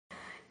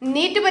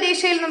NEET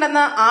പരീക്ഷയിൽ നടന്ന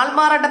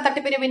ആൾമാറാട്ട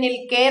തട്ടിപ്പിന് പിന്നിൽ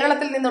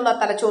കേരളത്തിൽ നിന്നുള്ള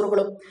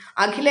തലച്ചോറുകളും.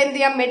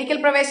 അഖിലേന്ത്യാ മെഡിക്കൽ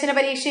പ്രവേശന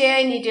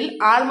പരീക്ഷയായ നീറ്റിൽ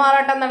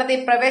ആൾമാറാട്ടം നടത്തി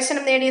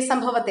പ്രവേശനം നേടിയ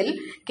സംഭവത്തിൽ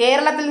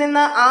കേരളത്തിൽ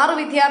നിന്ന്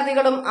 6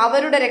 വിദ്യാർത്ഥികളും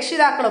അവരുടെ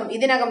രക്ഷിതാക്കളും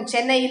ഇതിനകം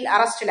ചെന്നൈയിൽ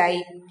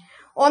അറസ്റ്റിലായി.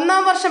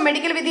 ഒന്നാം വർഷ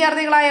മെഡിക്കൽ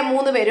വിദ്യാർത്ഥികളായ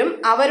 3 പേരും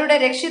അവരുടെ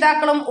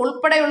രക്ഷിതാക്കളും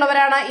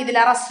ഉൾപ്പെടെയുള്ളവരാണ് ഇതിൽ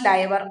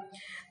അറസ്റ്റിലായവർ.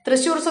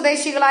 തൃശൂർ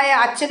സ്വദേശികളായ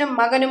അച്ഛനും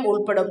മകനും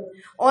ഉൾപ്പെടും.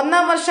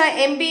 ഒന്നാം വർഷ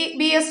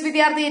MBBS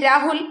വിദ്യാർത്ഥി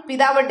രാഹുൽ,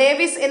 പിതാവ്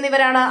ഡേവിസ്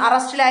എന്നിവരാണ്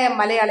അറസ്റ്റിലായ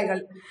മലയാളികൾ.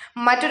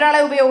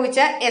 മറ്റൊരാളെ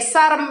ഉപയോഗിച്ച്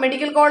SRM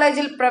മെഡിക്കൽ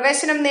കോളേജിൽ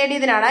പ്രവേശനം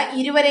നേടിയതിനാണ്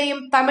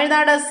ഇരുവരെയും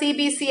തമിഴ്നാട്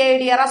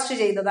CBCID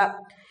അറസ്റ്റ് ചെയ്തത്.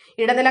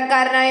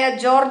 ഇടനിലക്കാരനായ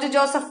ജോർജ്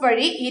ജോസഫ്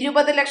വഴി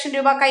 20 ലക്ഷം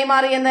രൂപ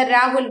കൈമാറിയെന്ന്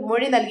രാഹുൽ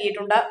മൊഴി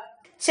നൽകിയിട്ടുണ്ട്.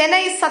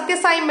 ചെന്നൈ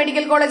സത്യസായി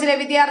മെഡിക്കൽ കോളേജിലെ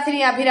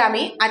വിദ്യാർത്ഥിനി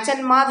അഭിരാമി, അച്ഛൻ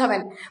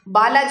മാധവൻ,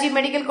 ബാലാജി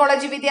മെഡിക്കൽ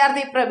കോളേജ്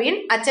വിദ്യാർത്ഥി പ്രവീൺ,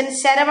 അച്ഛൻ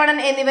ശരവണൻ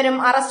എന്നിവരും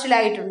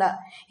അറസ്റ്റിലായിട്ടുണ്ട്.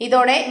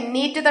 ഇതോടെ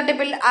നീറ്റ്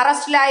തട്ടിപ്പിൽ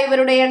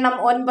അറസ്റ്റിലായവരുടെ എണ്ണം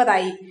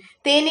 9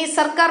 തേനി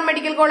സർക്കാർ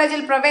മെഡിക്കൽ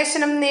കോളേജിൽ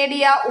പ്രവേശനം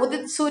നേടിയ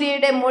ഉദിത്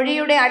സൂര്യയുടെ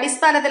മൊഴിയുടെ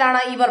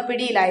അടിസ്ഥാനത്തിലാണ് ഇവർ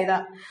പിടിയിലായത്.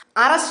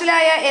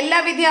 അറസ്റ്റിലായ എല്ലാ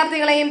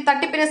വിദ്യാർത്ഥികളെയും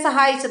തട്ടിപ്പിന്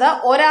സഹായിച്ചത്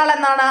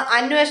ഒരാളെന്നാണ്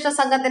അന്വേഷണ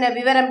സംഘത്തിന്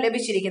വിവരം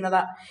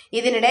ലഭിച്ചിരിക്കുന്നത്.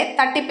 ഇതിനിടെ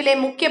തട്ടിപ്പിലെ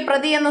മുഖ്യ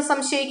പ്രതിയെന്ന്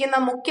സംശയിക്കുന്ന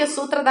മുഖ്യ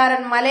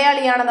സൂത്രധാരൻ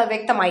മലയാളിയാണെന്ന്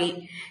വ്യക്തമായി.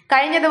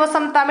 കഴിഞ്ഞ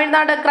ദിവസം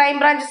തമിഴ്നാട്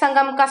ക്രൈംബ്രാഞ്ച്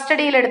സംഘം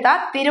കസ്റ്റഡിയിലെടുത്ത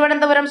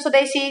തിരുവനന്തപുരം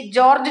സ്വദേശി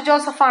ജോർജ്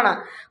ജോസഫാണ്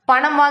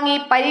പണം വാങ്ങി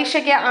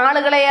പരീക്ഷയ്ക്ക്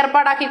ആളുകളെ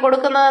ഏർപ്പാടാക്കി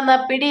കൊടുക്കുന്നതെന്ന്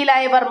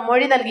പിടിയിലായവർ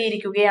മൊഴി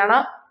നൽകിയിരിക്കുകയാണ്.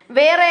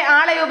 വേറെ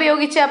ആളെ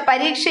ഉപയോഗിച്ച്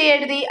പരീക്ഷ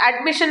എഴുതി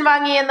അഡ്മിഷൻ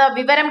വാങ്ങിയെന്ന്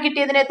വിവരം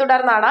കിട്ടിയതിനെ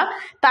തുടർന്നാണ്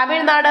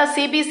തമിഴ്നാട്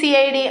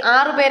CBCID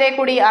 6 പേരെ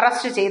കൂടി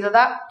അറസ്റ്റ്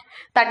ചെയ്തത്.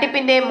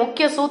 തട്ടിപ്പിന്റെ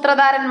മുഖ്യ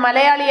സൂത്രധാരൻ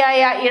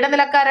മലയാളിയായ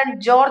ഇടനിലക്കാരൻ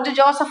ജോർജ്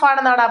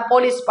ജോസഫാണെന്നാണ്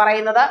പോലീസ്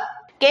പറയുന്നത്.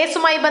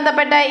 കേസുമായി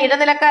ബന്ധപ്പെട്ട്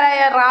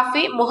ഇടനിലക്കാരായ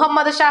റാഫി,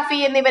 മുഹമ്മദ് ഷാഫി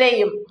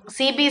എന്നിവരെയും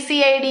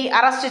CBCID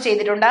അറസ്റ്റ്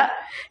ചെയ്തിട്ടുണ്ട്.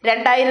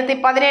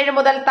 2017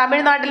 മുതൽ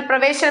തമിഴ്നാട്ടിൽ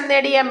പ്രവേശനം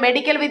നേടിയ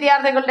മെഡിക്കൽ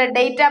വിദ്യാർത്ഥികളുടെ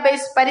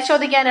ഡേറ്റാബേസ്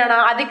പരിശോധിക്കാനാണ്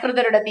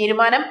അധികൃതരുടെ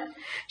തീരുമാനം.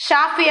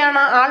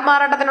 ഷാഫിയാണ്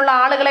ആൾമാറാട്ടത്തിനുള്ള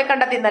ആളുകളെ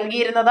കണ്ടെത്തി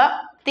നൽകിയിരുന്നത്.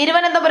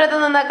 തിരുവനന്തപുരത്ത്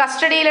നിന്ന്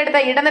കസ്റ്റഡിയിലെടുത്ത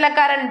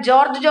ഇടനിലക്കാരൻ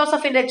ജോർജ്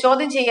ജോസഫിന്റെ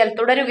ചോദ്യം ചെയ്യൽ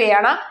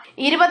തുടരുകയാണ്.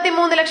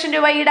 23 ലക്ഷം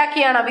രൂപ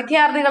ഈടാക്കിയാണ്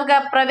വിദ്യാർത്ഥികൾക്ക്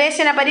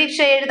പ്രവേശന പരീക്ഷ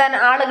എഴുതാൻ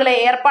ആളുകളെ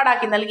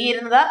ഏർപ്പാടാക്കി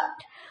നൽകിയിരുന്നത്.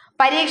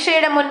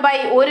 പരീക്ഷയുടെ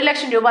മുൻപായി 1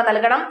 ലക്ഷം രൂപ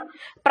നൽകണം.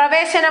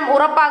 പ്രവേശനം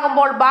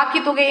ഉറപ്പാകുമ്പോൾ ബാക്കി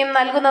തുകയും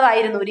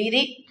നൽകുന്നതായിരുന്നു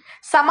രീതി.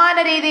 സമാന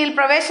രീതിയിൽ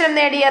പ്രവേശനം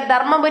നേടിയ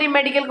ധർമ്മപുരി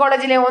മെഡിക്കൽ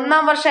കോളേജിലെ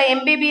 1ാം വർഷ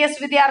MBBS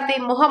വിദ്യാർത്ഥി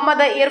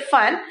മുഹമ്മദ്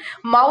ഇർഫാൻ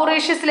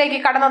മൗറീഷ്യസിലേക്ക്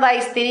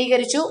കടന്നതായി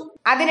സ്ഥിരീകരിച്ചു.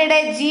 അതിനിടെ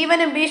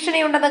ജീവന്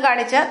ഭീഷണിയുണ്ടെന്ന്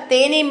കാണിച്ച്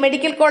Theni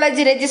medical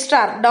college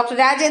registrar doctor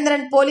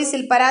Rajendran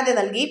പോലീസിൽ പരാതി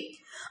നൽകി.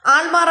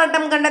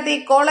 ആൾമാറാട്ടം കണ്ടെത്തി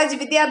കോളേജ്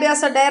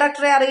വിദ്യാഭ്യാസ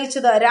ഡയറക്ടറെ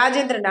അറിയിച്ചത്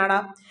രാജേന്ദ്രനാണ്.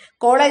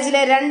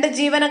 കോളേജിലെ 2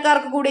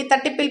 ജീവനക്കാർക്ക് കൂടി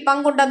തട്ടിപ്പിൽ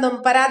പങ്കുണ്ടെന്നും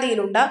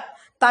പരാതിയിലുണ്ട്.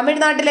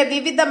 തമിഴ്നാട്ടിലെ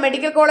വിവിധ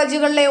മെഡിക്കൽ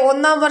കോളേജുകളിലെ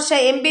 1ാം വർഷ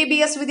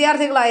MBBS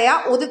വിദ്യാർത്ഥികളായ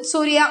ഉദിത്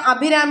സൂര്യ,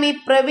 അഭിരാമി,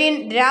 പ്രവീൺ,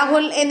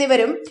 രാഹുൽ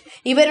എന്നിവരും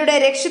ഇവരുടെ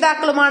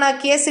രക്ഷിതാക്കളുമാണ്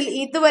കേസിൽ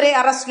ഇതുവരെ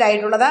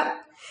അറസ്റ്റിലായിട്ടുള്ളത്.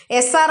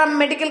 SRM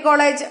medical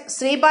college,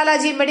 Shri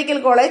Balaji medical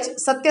college,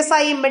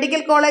 Sathya Sai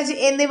medical college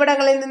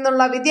എന്നിവിടങ്ങളിൽ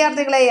നിന്നുള്ള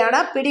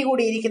വിദ്യാർത്ഥികളെയാണ്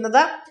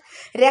പിടികൂടിയിരിക്കുന്നത്.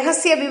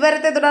 രഹസ്യ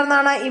വിവരത്തെ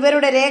തുടർന്നാണ്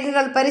ഇവരുടെ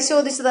രേഖകൾ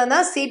പരിശോധിച്ചതെന്ന്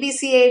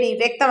CBCID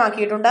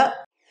വ്യക്തമാക്കിയിട്ടുണ്ട്.